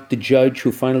about the judge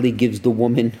who finally gives the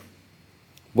woman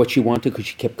what she wanted because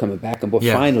she kept coming back and,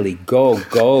 finally,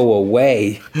 go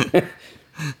away.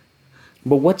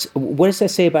 But what does that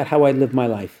say about how I live my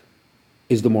life?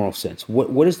 Is the moral sense.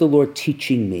 What is the Lord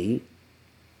teaching me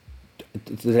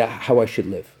how I should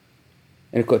live?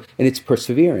 And it's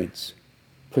perseverance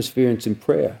in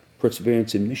prayer,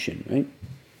 perseverance in mission, right?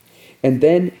 And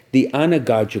then the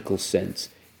anagogical sense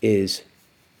is,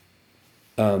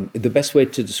 the best way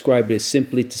to describe it is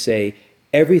simply to say,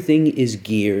 everything is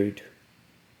geared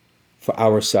for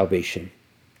our salvation.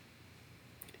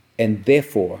 And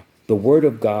therefore, the Word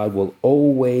of God will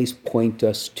always point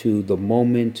us to the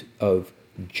moment of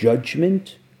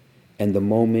judgment and the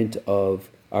moment of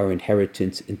our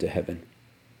inheritance into heaven.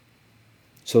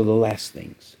 So the last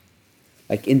things.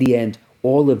 Like in the end,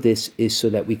 all of this is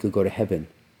so that we could go to heaven.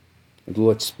 And the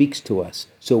Lord speaks to us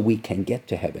so we can get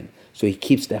to heaven. So he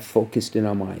keeps that focused in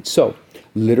our minds. So,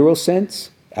 literal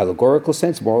sense, allegorical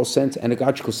sense, moral sense,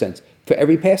 anagogical sense for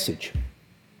every passage.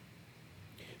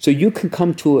 So you can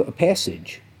come to a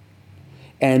passage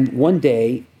and one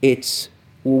day it's,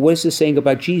 well, what is this saying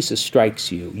about Jesus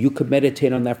strikes you? You could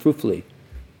meditate on that fruitfully.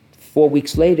 4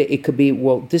 weeks later, it could be,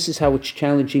 well, this is how it's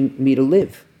challenging me to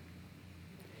live.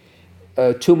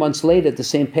 2 months later, the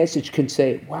same passage can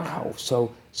say, wow,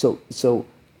 so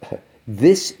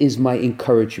this is my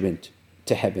encouragement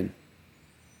to heaven.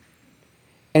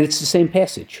 And it's the same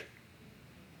passage.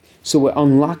 So we're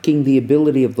unlocking the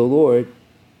ability of the Lord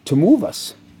to move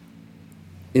us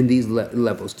in these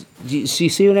levels. Do you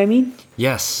see what I mean?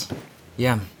 Yes.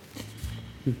 Yeah.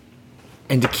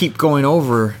 And to keep going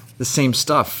over the same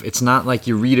stuff. It's not like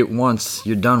you read it once,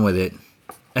 you're done with it.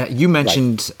 You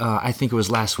mentioned, right. I think it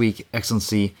was last week,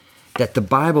 Excellency, that the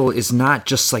Bible is not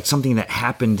just like something that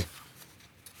happened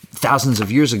thousands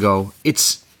of years ago.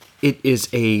 It is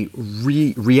a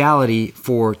reality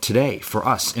for today, for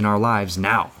us in our lives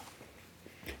now.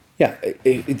 Yeah,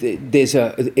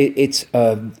 it's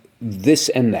this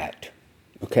and that.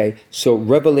 Okay, so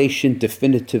Revelation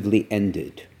definitively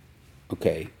ended.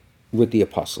 Okay, with the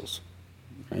apostles.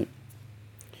 Right.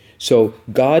 So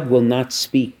God will not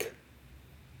speak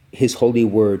his holy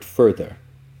word further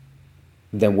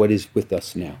than what is with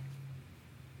us now.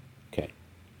 Okay.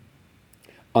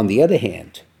 On the other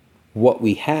hand, what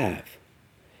we have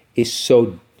is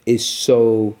so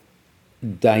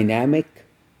dynamic,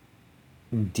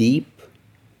 deep,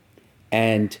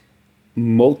 and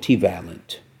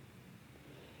multivalent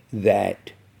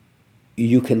that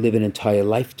you can live an entire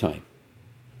lifetime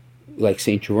like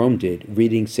St. Jerome did,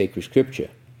 reading sacred scripture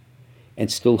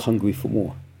and still hungry for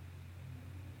more.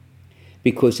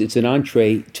 Because it's an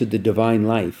entree to the divine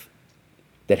life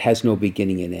that has no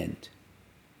beginning and end,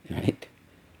 right?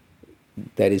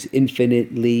 That is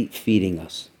infinitely feeding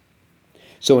us.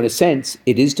 So in a sense,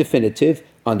 it is definitive.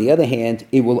 On the other hand,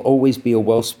 it will always be a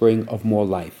wellspring of more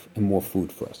life and more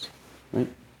food for us, right?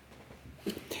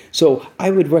 So I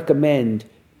would recommend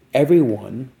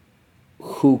everyone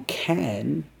who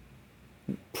can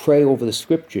pray over the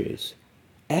scriptures,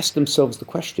 ask themselves the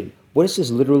question, what is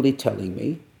this literally telling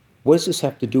me? What does this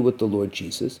have to do with the Lord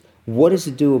Jesus? What does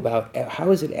it do about,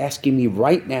 how is it asking me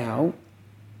right now,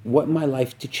 what in my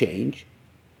life to change?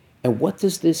 And what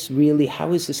does this really,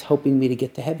 how is this helping me to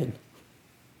get to heaven?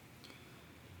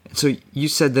 So you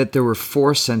said that there were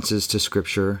 4 senses to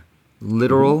Scripture: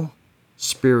 literal,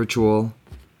 spiritual.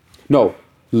 No,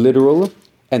 literal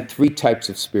and 3 types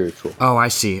of spiritual. Oh, I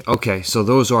see. Okay, so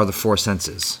those are the 4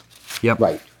 senses. Yep.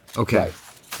 Right. Okay.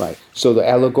 Right. So the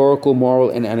allegorical, moral,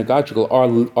 and anagogical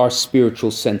are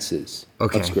spiritual senses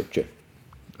Okay. of Scripture.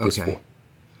 There's Okay. 4.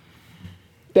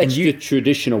 That's And you- the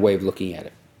traditional way of looking at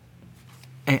it.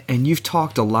 And you've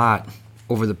talked a lot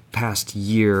over the past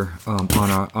year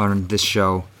on this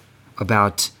show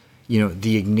about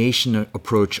the Ignatian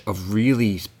approach of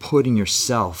really putting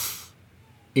yourself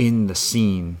in the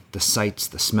scene, the sights,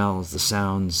 the smells, the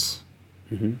sounds.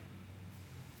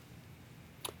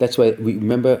 That's why we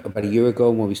remember about a year ago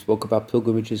when we spoke about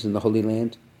pilgrimages in the Holy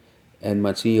Land, and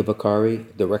Monsignor Vaccari,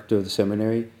 the rector of the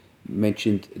seminary,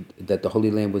 mentioned that the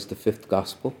Holy Land was the 5th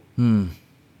gospel.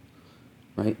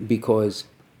 Right? Because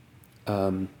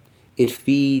it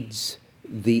feeds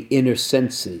the inner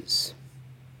senses.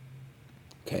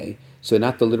 Okay? So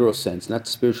not the literal sense, not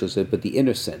the spiritual sense, but the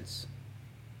inner sense.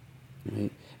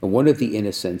 Right? And one of the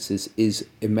inner senses is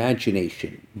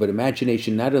imagination. But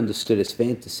imagination not understood as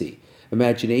fantasy.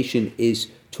 Imagination is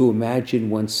to imagine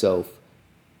oneself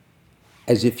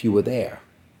as if you were there.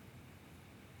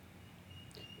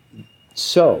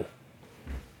 So,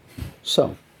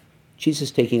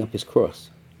 Jesus taking up his cross.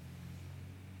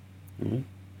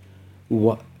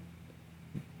 What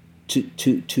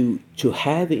to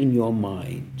have in your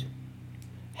mind,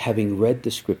 having read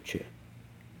the scripture,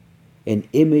 an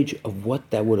image of what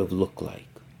that would have looked like.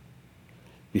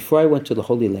 Before I went to the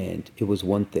Holy Land, it was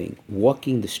one thing.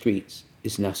 Walking the streets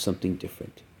is now something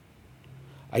different.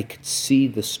 I could see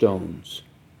the stones.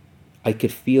 I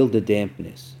could feel the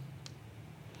dampness.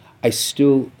 I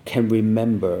still can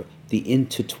remember the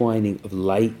intertwining of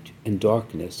light and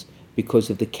darkness because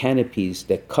of the canopies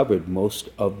that covered most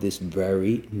of this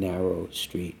very narrow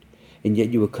street. And yet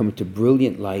you would come into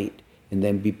brilliant light and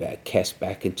then be cast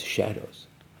back into shadows.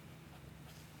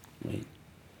 Right?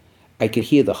 I could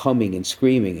hear the humming and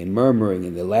screaming and murmuring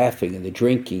and the laughing and the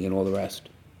drinking and all the rest.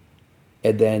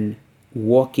 And then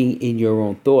walking in your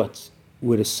own thoughts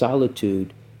with a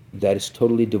solitude that is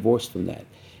totally divorced from that.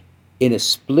 In a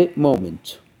split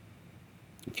moment,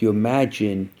 if you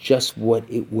imagine just what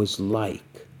it was like,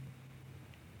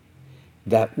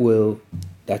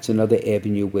 that's another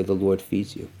avenue where the Lord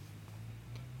feeds you.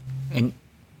 And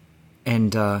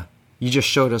you just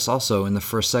showed us also in the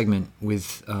first segment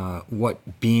with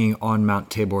what being on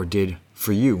Mount Tabor did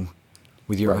for you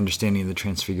with your understanding of the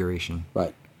Transfiguration.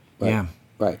 Right. Yeah.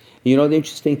 Right. You know the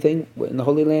interesting thing? In the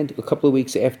Holy Land, a couple of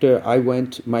weeks after I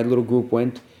went, my little group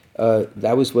went,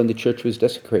 that was when the church was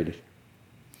desecrated.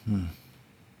 The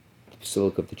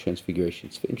Basilica of the Transfiguration.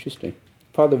 It's interesting.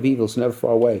 Father of Evil's never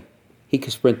far away. He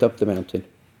could sprint up the mountain.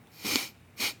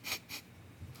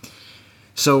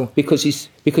 So because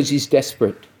he's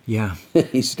desperate. Yeah.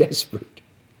 He's desperate.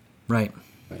 Right.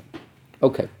 Right.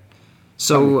 Okay.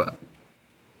 So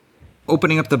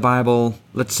opening up the Bible,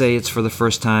 let's say it's for the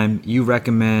first time, you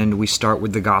recommend we start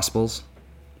with the Gospels?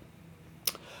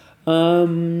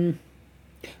 Well,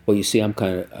 you see, I'm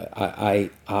kind of,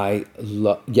 I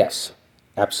love, yes,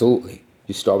 absolutely.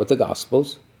 You start with the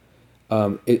Gospels,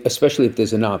 especially if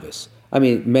there's a novice. I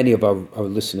mean, many of our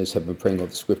listeners have been praying over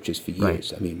the scriptures for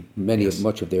years. Right. I mean,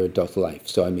 much of their adult life.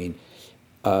 So, I mean,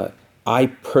 I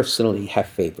personally have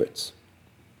favorites.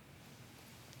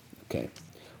 Okay.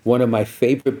 One of my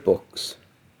favorite books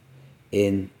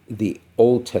in the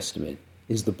Old Testament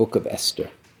is the book of Esther.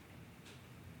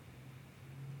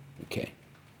 Okay.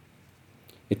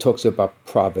 It talks about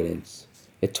providence.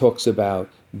 It talks about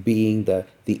being the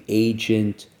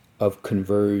agent of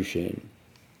conversion,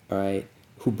 right?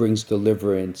 Who brings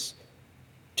deliverance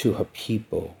to her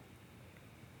people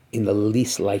in the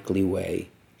least likely way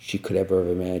she could ever have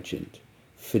imagined.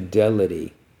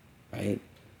 Fidelity, right?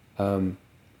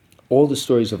 All the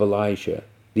stories of Elijah,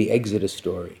 the Exodus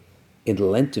story, in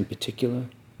Lent in particular,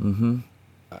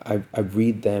 I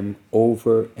read them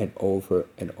over and over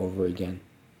and over again.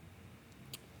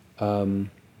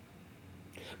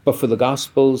 But for the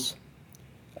Gospels,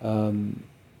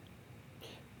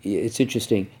 it's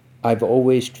interesting. I've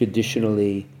always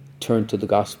traditionally turned to the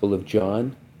Gospel of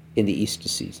John in the Easter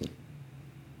season,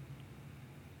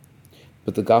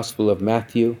 but the Gospel of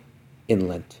Matthew in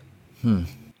Lent.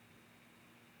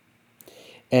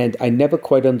 And I never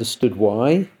quite understood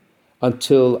why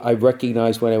until I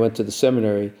recognized when I went to the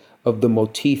seminary of the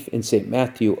motif in St.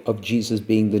 Matthew of Jesus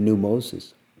being the new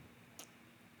Moses.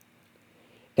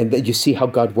 And then you see how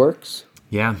God works.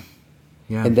 Yeah.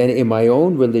 Yeah. And then in my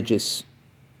own religious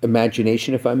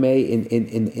imagination, if I may,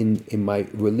 in my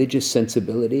religious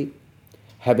sensibility,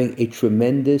 having a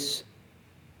tremendous,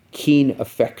 keen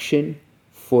affection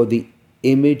for the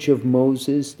image of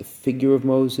Moses, the figure of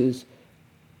Moses,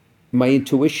 my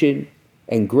intuition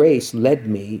and grace led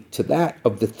me to that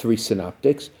of the three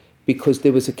synoptics because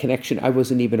there was a connection I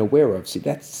wasn't even aware of. See,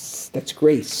 that's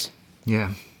grace.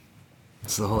 Yeah.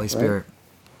 It's the Holy Spirit.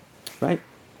 Right.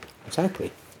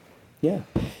 Exactly. Yeah.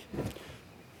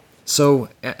 So,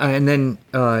 and then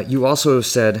you also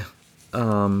said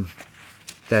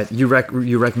that you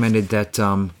recommended that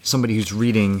somebody who's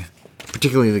reading,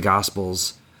 particularly the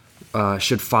Gospels,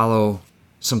 should follow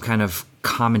some kind of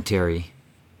commentary,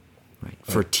 right,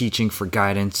 for teaching, for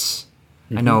guidance.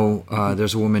 I know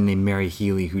there's a woman named Mary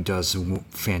Healy who does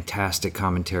fantastic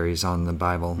commentaries on the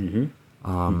Bible.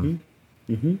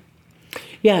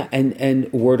 Yeah,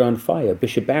 and Word on Fire,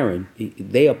 Bishop Barron,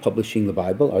 they are publishing the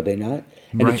Bible, are they not?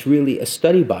 And it's really a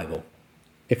study Bible.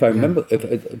 If I remember,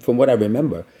 from what I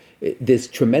remember, there's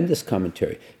tremendous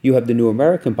commentary. You have the New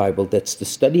American Bible, that's the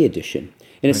study edition.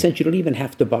 In a sense, you don't even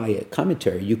have to buy a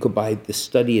commentary. You could buy the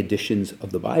study editions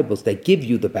of the Bibles that give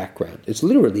you the background. It's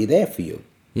literally there for you.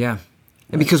 Yeah,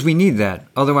 and because we need that.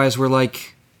 Otherwise, we're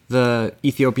like the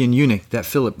Ethiopian eunuch that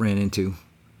Philip ran into.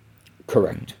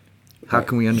 Correct. How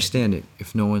can we understand it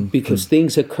if no one... Because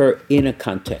things occur in a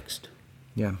context.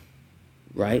 Yeah.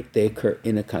 Right? They occur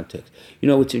in a context. You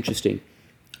know what's interesting?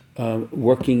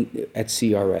 Working at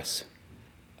CRS,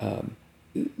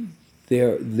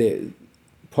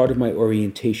 part of my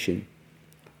orientation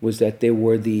was that there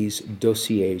were these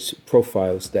dossiers,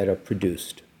 profiles that are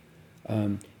produced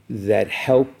that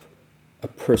help a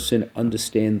person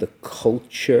understand the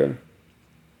culture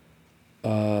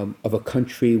of a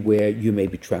country where you may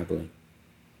be traveling.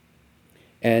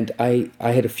 And I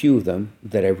had a few of them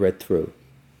that I read through.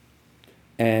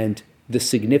 And the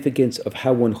significance of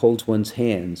how one holds one's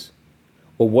hands,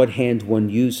 or what hand one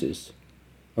uses,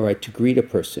 all right, to greet a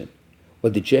person,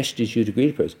 or the gestures you to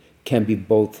greet a person, can be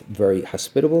both very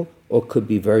hospitable or could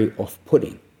be very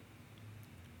off-putting.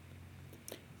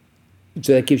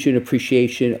 So that gives you an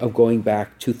appreciation of going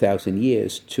back 2,000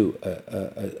 years to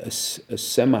a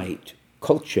Semite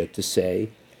culture to say,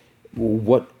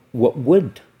 well, what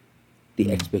would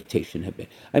the expectation have been?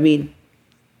 I mean,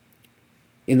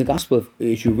 in the Gospel,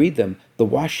 as you read them, the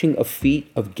washing of feet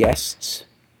of guests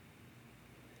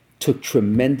took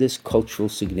tremendous cultural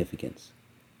significance.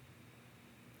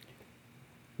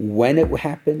 When it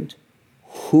happened,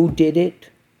 who did it,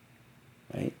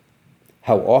 right?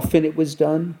 How often it was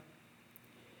done.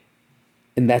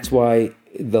 And that's why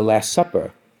the Last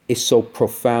Supper is so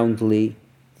profoundly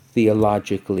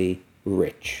theologically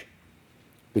rich.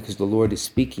 Because the Lord is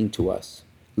speaking to us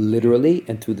literally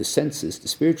and through the senses, the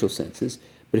spiritual senses.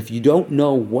 But if you don't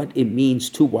know what it means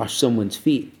to wash someone's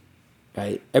feet,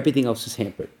 right, everything else is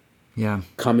hampered. Yeah.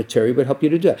 Commentary would help you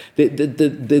to do that.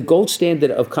 The gold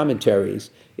standard of commentaries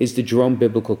is the Jerome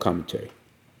Biblical Commentary.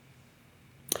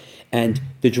 And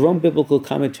the Jerome Biblical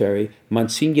Commentary,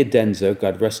 Monsignor Denzer,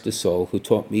 God rest his soul, who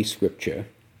taught me scripture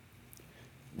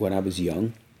when I was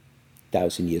young,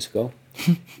 1,000 years ago,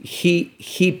 he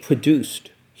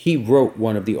wrote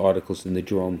one of the articles in the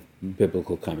Jerome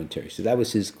Biblical Commentary. So that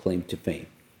was his claim to fame.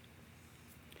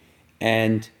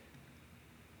 And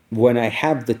when I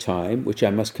have the time, which I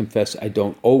must confess I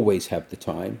don't always have the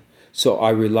time, so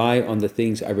I rely on the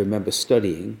things I remember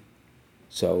studying.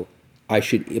 So I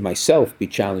should myself be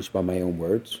challenged by my own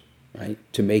words, right,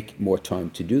 to make more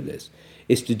time to do this,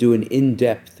 is to do an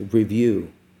in-depth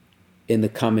review in the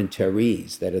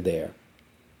commentaries that are there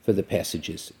for the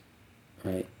passages,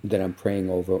 right, that I'm praying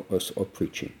over or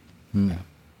preaching. Mm.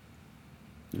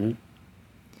 Right?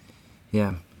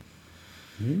 Yeah.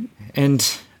 Mm-hmm. And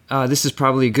this is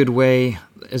probably a good way,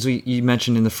 as you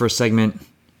mentioned in the first segment,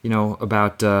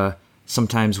 about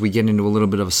sometimes we get into a little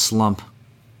bit of a slump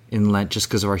in Lent just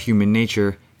because of our human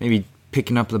nature. Maybe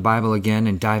picking up the Bible again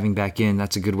and diving back in,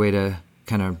 that's a good way to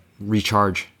kind of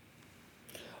recharge.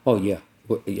 Oh, yeah.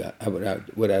 Yeah,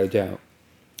 without a doubt.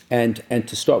 And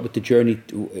to start with the journey,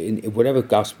 in whatever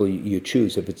gospel you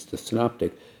choose, if it's the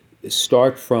synoptic,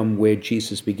 start from where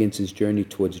Jesus begins his journey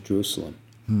towards Jerusalem.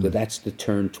 So that's the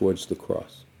turn towards the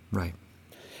cross. Right.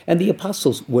 And the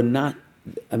apostles were not,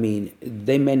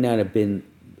 they may not have been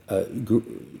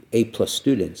A+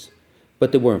 students,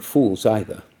 but they weren't fools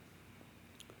either.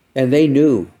 And they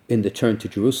knew in the turn to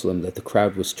Jerusalem that the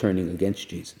crowd was turning against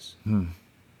Jesus.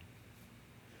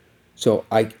 So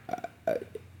I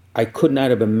could not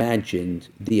have imagined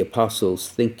the apostles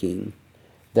thinking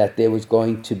that there was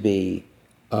going to be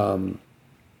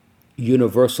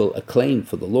universal acclaim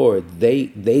for the Lord.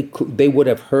 They would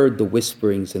have heard the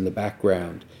whisperings in the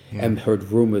background and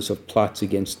heard rumors of plots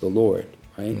against the Lord,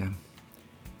 right?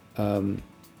 Yeah.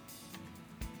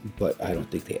 But I don't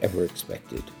think they ever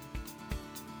expected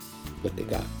what they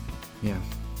got. Yeah.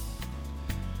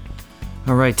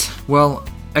 All right. Well,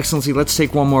 Excellency, let's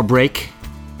take one more break.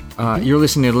 You're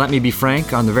listening to Let Me Be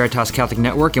Frank on the Veritas Catholic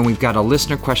Network, and we've got a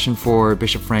listener question for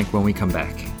Bishop Frank when we come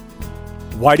back.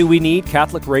 Why do we need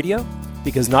Catholic radio?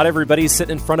 Because not everybody's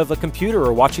sitting in front of a computer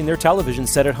or watching their television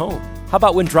set at home. How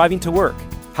about when driving to work?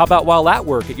 How about while at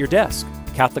work at your desk?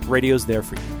 Catholic radio's there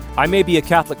for you. I may be a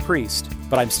Catholic priest,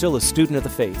 but I'm still a student of the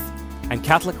faith. And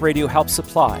Catholic radio helps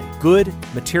supply good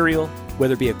material,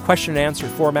 whether it be a question and answer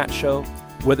format show,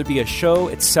 whether it be a show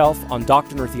itself on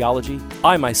doctrine or theology.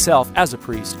 I myself, as a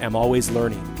priest, am always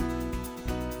learning.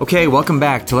 Okay, welcome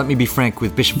back to Let Me Be Frank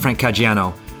with Bishop Frank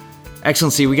Caggiano.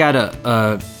 Excellency, we got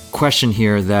a question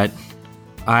here that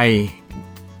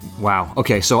wow.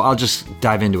 Okay, so I'll just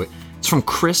dive into it. It's from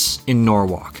Chris in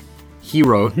Norwalk. He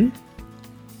wrote,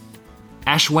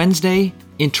 Ash Wednesday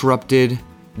interrupted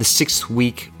the 6th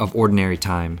week of Ordinary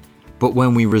Time, but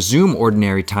when we resume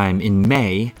Ordinary Time in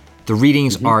May, the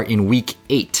readings are in week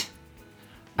 8.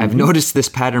 I've noticed this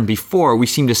pattern before. We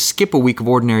seem to skip a week of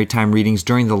Ordinary Time readings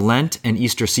during the Lent and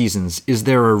Easter seasons. Is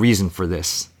there a reason for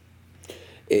this?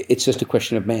 It's just a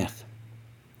question of math.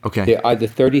 Okay. There are either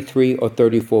 33 or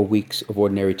 34 weeks of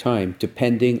Ordinary Time,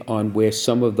 depending on where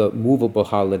some of the movable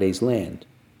holidays land.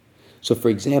 So, for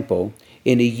example,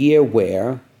 in a year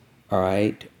where,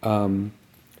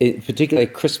 particularly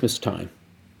at Christmas time,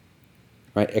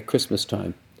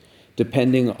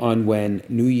 depending on when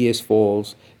New Year's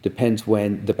falls, depends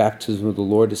when the baptism of the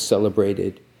Lord is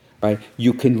celebrated, right?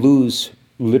 You can lose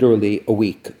literally a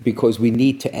week because we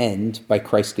need to end by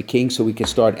Christ the King so we can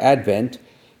start Advent,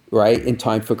 right, in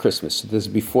time for Christmas. So this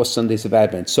is before Sundays of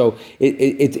Advent. So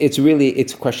it's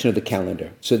a question of the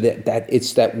calendar. So that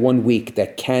it's that 1 week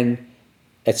that can,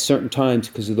 at certain times,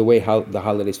 because of the way how the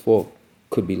holidays fall,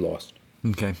 could be lost.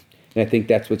 Okay. And I think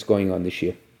that's what's going on this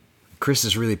year. Chris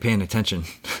is really paying attention.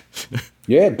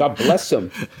 Yeah, God bless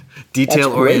him.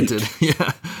 Detail-oriented.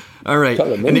 Yeah. All right.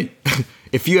 And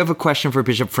if you have a question for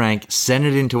Bishop Frank, send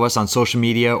it in to us on social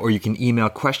media, or you can email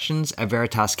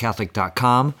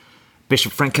questions@veritascatholic.com.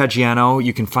 Bishop Frank Caggiano,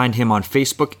 you can find him on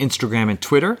Facebook, Instagram, and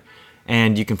Twitter,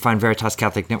 and you can find Veritas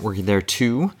Catholic Network there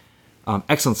too.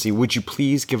 Excellency, would you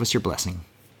please give us your blessing?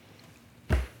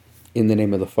 In the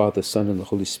name of the Father, Son, and the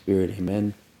Holy Spirit,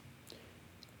 amen.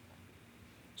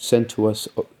 Send to us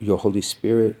your Holy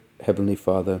Spirit, Heavenly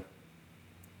Father,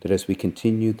 that as we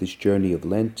continue this journey of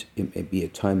Lent, it may be a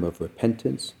time of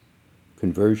repentance,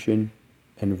 conversion,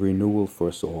 and renewal for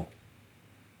us all.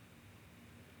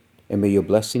 And may your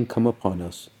blessing come upon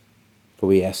us, for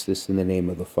we ask this in the name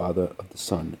of the Father, of the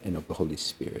Son, and of the Holy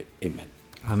Spirit. Amen.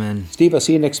 Amen. Steve, I'll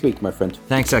see you next week, my friend.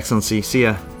 Thanks, Excellency. See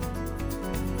ya.